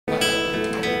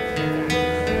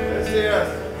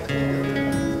there.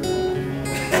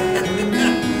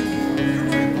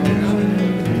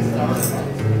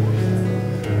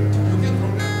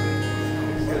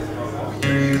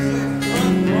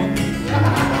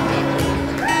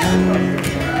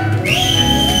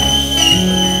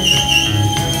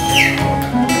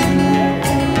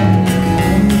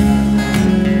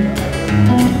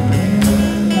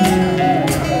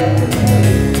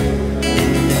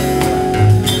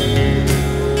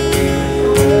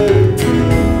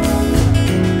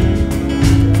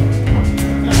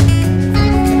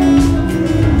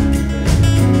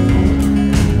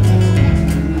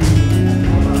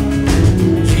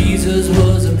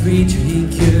 He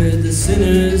cured the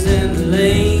sinners and the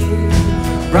lame,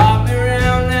 brought me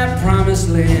around that promised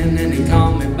land, and he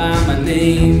called me by my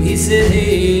name. He said,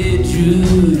 hey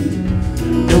Jude,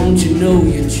 don't you know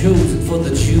you're chosen for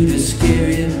the Judas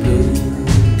scariot blues?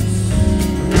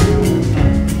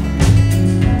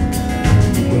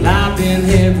 Well, I've been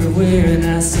everywhere and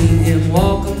I've seen him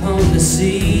walk upon the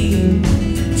sea,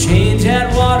 change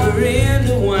that water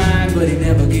into wine, but he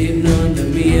never gave none to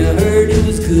me. I heard it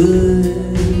was good.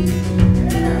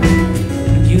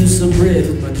 Use some bread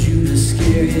with my Judas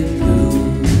scariot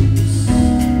blues.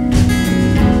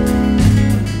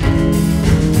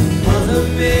 Mother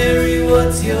Mary,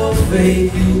 what's your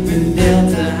fate? You've been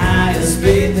dealt a higher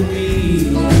spade than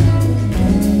me,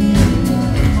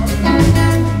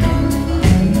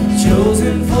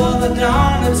 chosen for the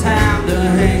dawn of time to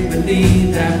hang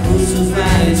beneath that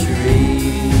crucified tree.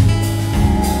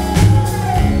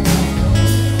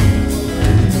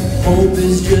 Hope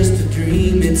is just a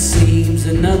dream, it seems,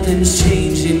 and nothing's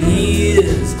changed in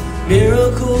years.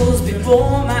 Miracles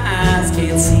before my eyes,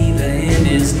 can't see the end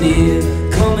is near.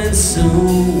 Coming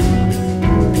soon,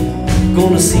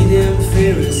 gonna see them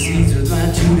Pharisees with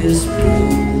my Judas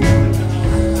blues.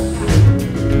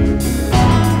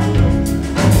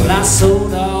 Well, I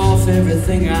sold off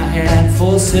everything I had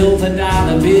for silver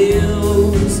dollar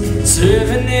bills,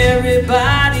 serving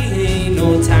everybody, ain't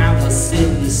no time for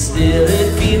sitting still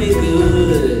and feeling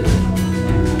good.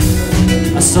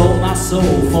 I sold my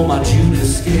soul for my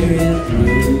Judas scariot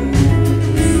blues.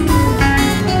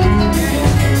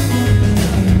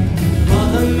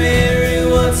 Mother Mary,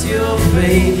 what's your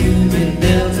fate? You've been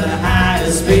dealt a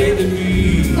higher spade than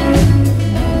me,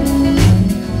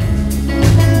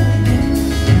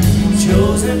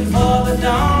 chosen for the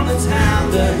dawn of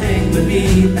time to hang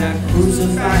beneath that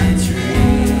crucified tree.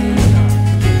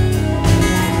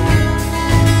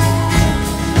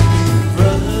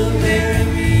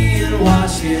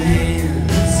 Wash your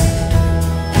hands,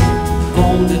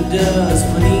 bone to dust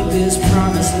beneath this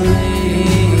promised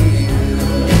land,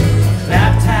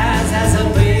 baptized as a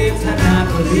babe to not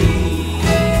believe.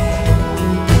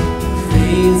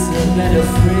 Faith's a better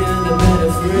friend to you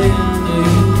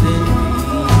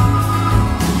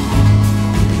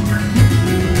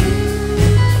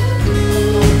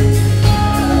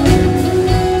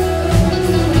than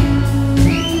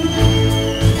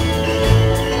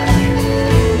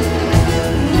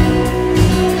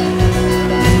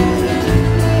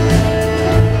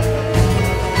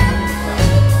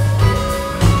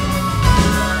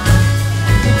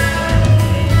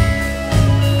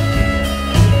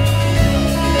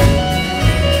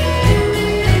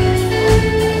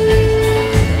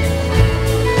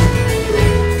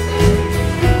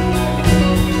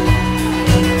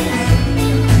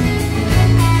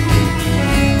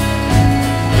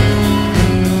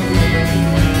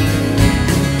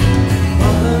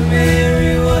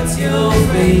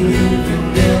me. You've been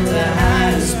dealt a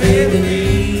higher spade than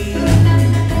me,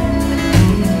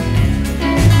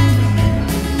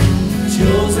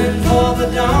 chosen for the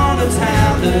dawn of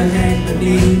time to hang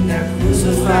beneath that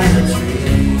crucified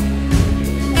tree.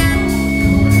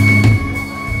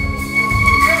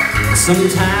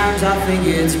 Sometimes I think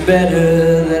it's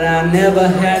better that I never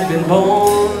had been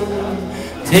born.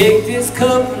 Take this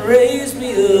cup and raise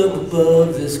me up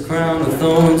above this crown of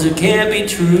thorns. It can't be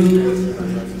true.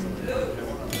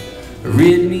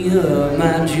 Rid me of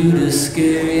my Judas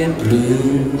scariot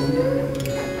blues.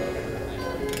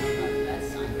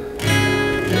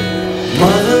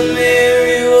 Mother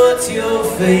Mary, what's your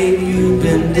fate? You've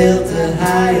been dealt a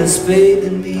higher spade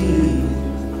than me,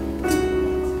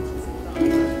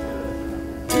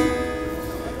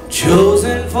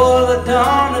 chosen for the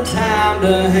dawn of time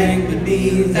to hang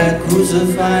beneath that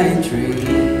crucified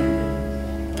tree.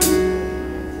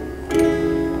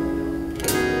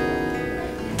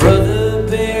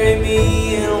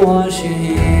 Wash your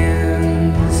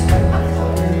hands,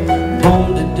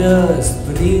 bone to dust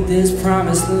beneath this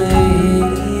promised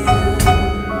land.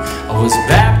 I was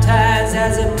baptized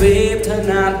as a babe to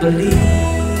not believe.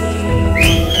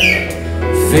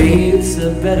 Faith's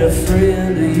a better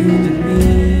friend to you than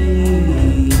me.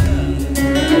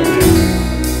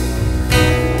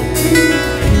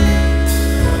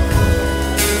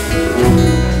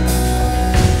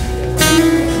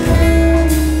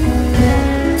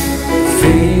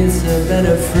 Faith's a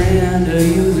better friend to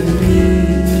you than me.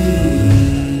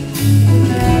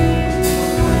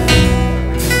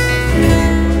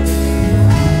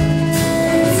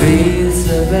 Faith's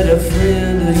a better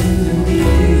friend to you than me.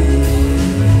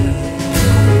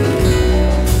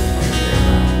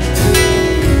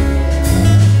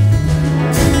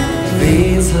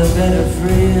 Faith's a better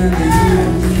friend to you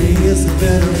than me. Faith's a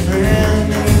better friend.